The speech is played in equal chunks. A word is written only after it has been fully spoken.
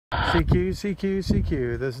CQ, CQ,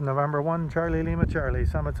 CQ. This is November 1, Charlie Lima Charlie.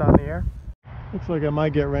 Summit's on the air. Looks like I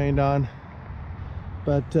might get rained on,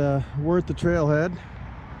 but we're at the trailhead.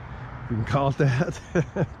 You can call it that.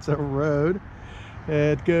 It's a road.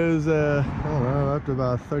 It goes, I don't know, up to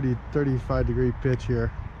about 35 degree pitch here.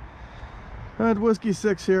 At Whiskey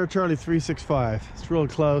 6 here, Charlie 365. It's real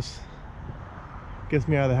close. Gets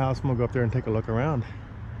me out of the house and we'll go up there and take a look around.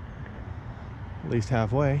 At least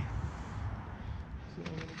halfway.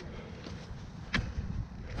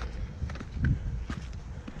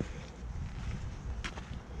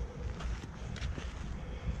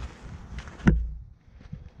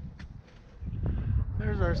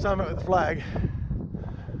 There's our summit with the flag.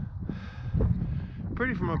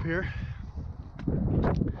 Pretty from up here.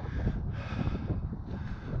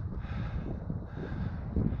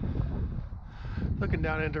 Looking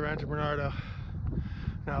down into Rancho Bernardo.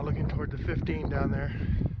 Now looking toward the 15 down there.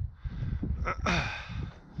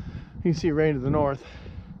 You can see rain to the north.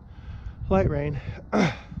 Light rain.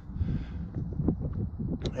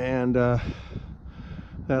 And that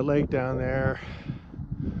lake down there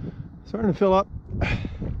starting to fill up.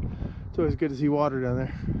 It's always good to see water down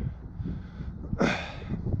there.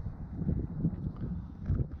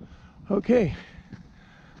 Okay,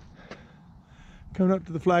 coming up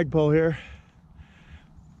to the flagpole here.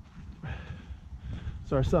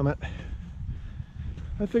 It's our summit.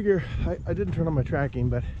 I figure, I didn't turn on my tracking,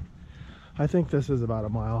 but I think this is about a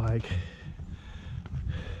mile hike.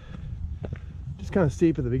 Just kind of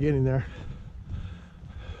steep at the beginning there.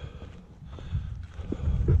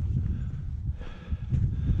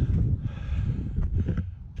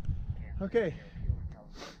 Okay,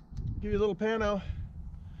 give you a little pano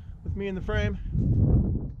with me in the frame.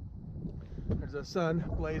 There's the sun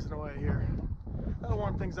blazing away here. That'll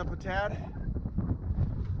warm things up a tad.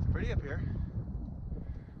 It's pretty up here.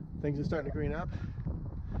 Things are starting to green up.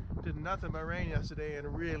 Did nothing but rain yesterday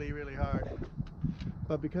and really, really hard.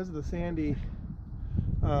 But because of the sandy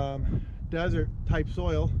desert type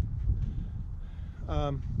soil,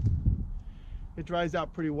 it dries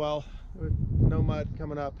out pretty well. No mud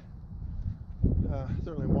coming up.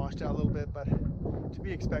 Certainly washed out a little bit, but to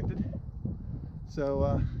be expected.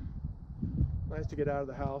 So nice to get out of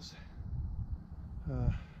the house.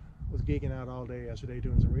 Was geeking out all day yesterday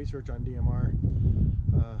doing some research on DMR,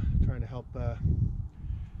 trying to help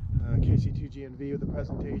KC2GNV with the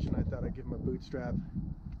presentation. I thought I'd give him a bootstrap.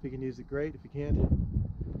 If he can use it, great. If he can't,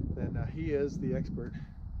 then he is the expert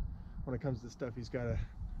when it comes to this stuff. He's got a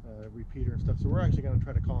repeater and stuff, so we're actually going to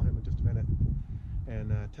try to call him in just a minute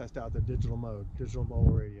and test out the digital mode, digital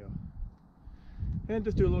mobile radio, and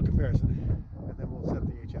just do a little comparison, and then we'll set up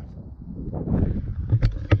the HF.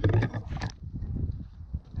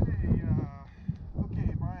 Hey,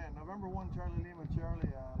 okay, Brian, November 1, Charlie Lima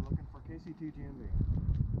Charlie, looking for KC2GNV.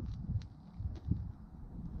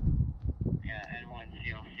 Yeah, N1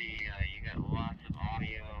 CLC, you got lots of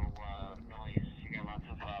audio noise, you got lots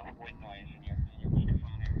of wind noise in your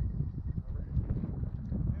microphone there.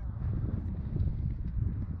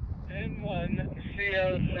 N1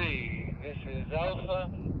 CLC, this is Alpha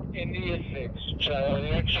India 6,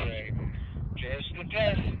 Charlie X-ray. Just a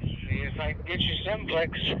test, see if I can get you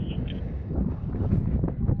simplex.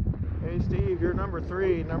 Hey Steve, you're number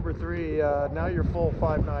three, now you're full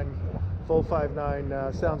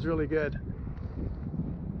 5.9, sounds really good.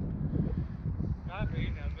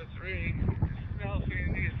 Copy, number 3, Alpha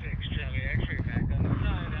India 6, Charlie X-ray, back on the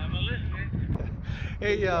side, I'm a listening.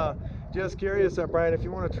 Hey, just curious, Brian, if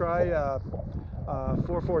you want to try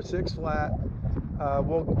 446 flat,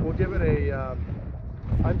 we'll give it a.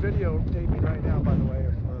 I'm videotaping right now, by the way.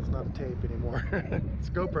 Well, it's not a tape anymore; it's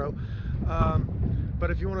GoPro.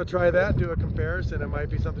 But if you want to try that, do a comparison. It might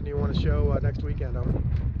be something you want to show next weekend. Over.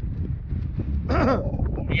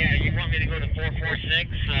 Yeah, you want me to go to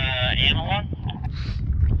 446 analog?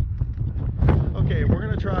 Okay, we're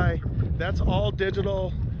gonna try. That's all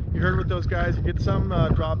digital. You heard with those guys, you get some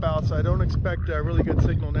dropouts. I don't expect a really good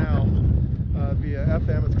signal now. Via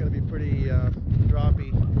FM, it's going to be pretty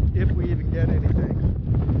droppy, if we even get anything.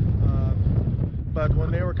 But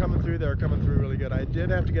when they were coming through, they were coming through really good. I did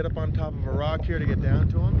have to get up on top of a rock here to get down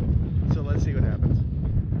to them, so let's see what happens.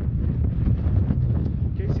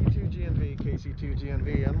 KC2GNV,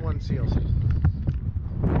 KC2GNV, N1 CLC.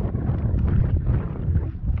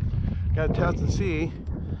 Got to test and see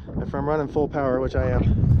if I'm running full power, which I am.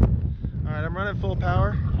 Alright, I'm running full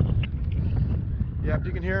power. Yep,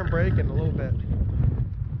 you can hear them braking a little bit.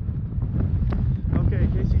 Okay,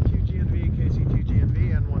 KC2GNV,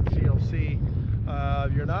 KC2GNV, N1 CLC.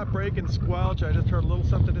 You're not braking squelch. I just heard a little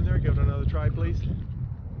something in there. Give it another try, please.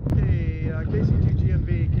 Okay,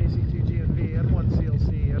 KC2GNV, KC2GNV, N1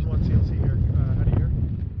 CLC, N1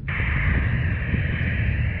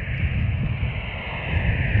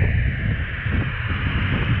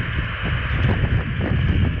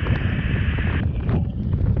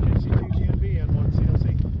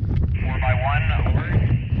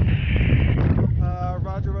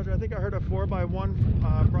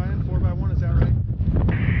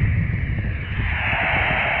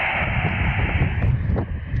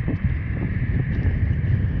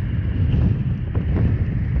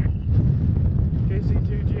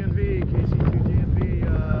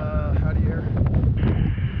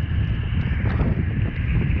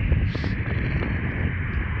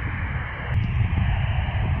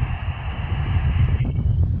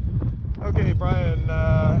 Brian,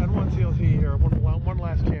 N1 CLC here. One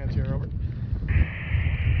last chance here. Over.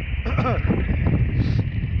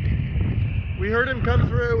 We heard him come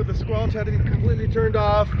through with the squelch, had to be completely turned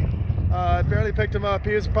off. I barely picked him up.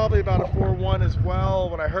 He was probably about a 4-1 as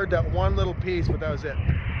well when I heard that one little piece, but that was it.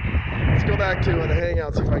 Let's go back to the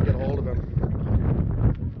hangout, see if I can get a hold of him.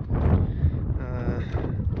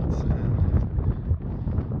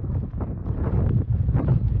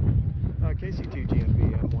 KC2 GNV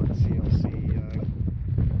N1 CLC.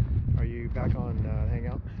 Are you back on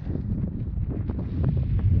hangout?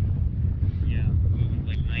 Yeah, moving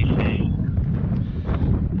like nice day.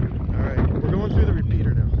 Alright, we're going through the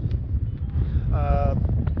repeater now.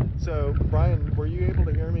 So, Brian, were you able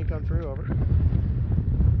to hear me come through? Over.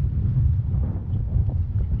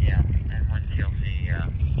 Yeah, N1 CLC,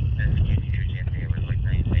 KC2 GNV, it was like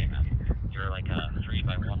nice day, man. You're like a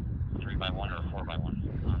 3x1 or a 4x1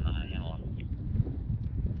 on the analog.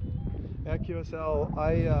 At QSL,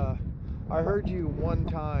 I heard you one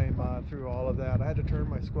time through all of that. I had to turn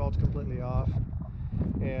my squelch completely off,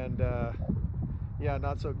 and yeah,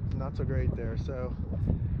 not so great there. So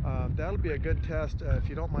that'll be a good test. If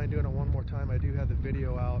you don't mind doing it one more time, I do have the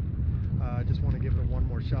video out. I just want to give it one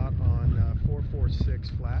more shot on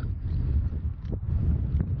 446 flat.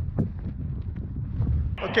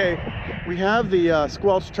 Okay, we have the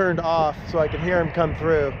squelch turned off so I can hear him come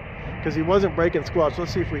through, because he wasn't breaking squelch.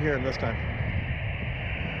 Let's see if we hear him this time.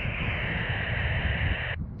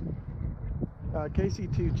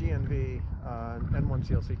 KC2 GNV, N1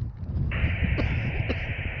 CLC.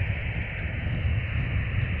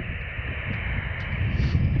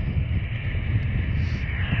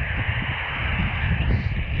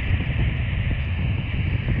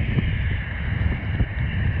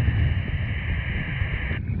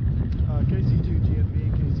 KC2 GNV,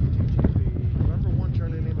 KC2 GNV. November 1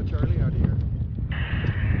 Charlie Lima Charlie out here.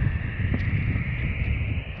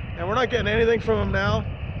 And we're not getting anything from him now.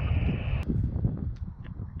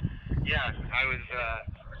 Yeah, I was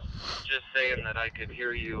just saying that I could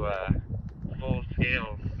hear you full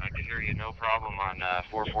scale. I could hear you no problem on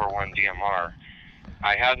 441 DMR.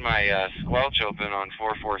 I had my squelch open on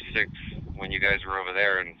 446 when you guys were over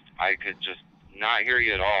there, and I could just not hear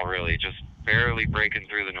you at all, really. Just barely breaking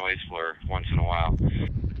through the noise floor once in a while.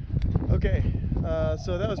 Okay,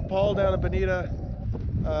 so that was Paul down at Bonita.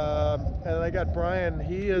 And I got Brian.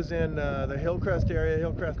 He is in the Hillcrest area,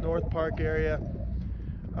 Hillcrest North Park area.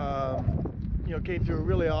 You know, came through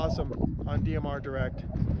really awesome on DMR Direct.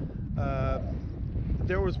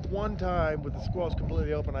 There was one time with the squelch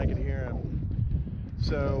completely open I could hear him.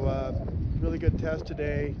 So really good test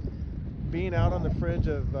today. Being out on the fringe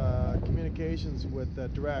of communications with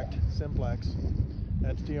Direct Simplex,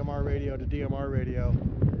 that's DMR radio to DMR radio,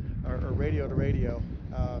 or radio to radio.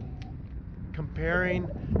 Comparing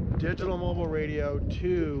digital mobile radio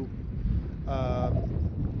to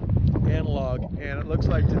analog, and it looks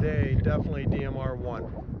like today definitely DMR1,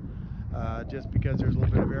 just because there's a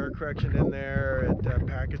little bit of error correction in there. It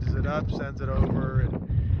packages it up, sends it over,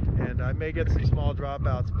 and I may get some small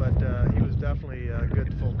dropouts, but he was definitely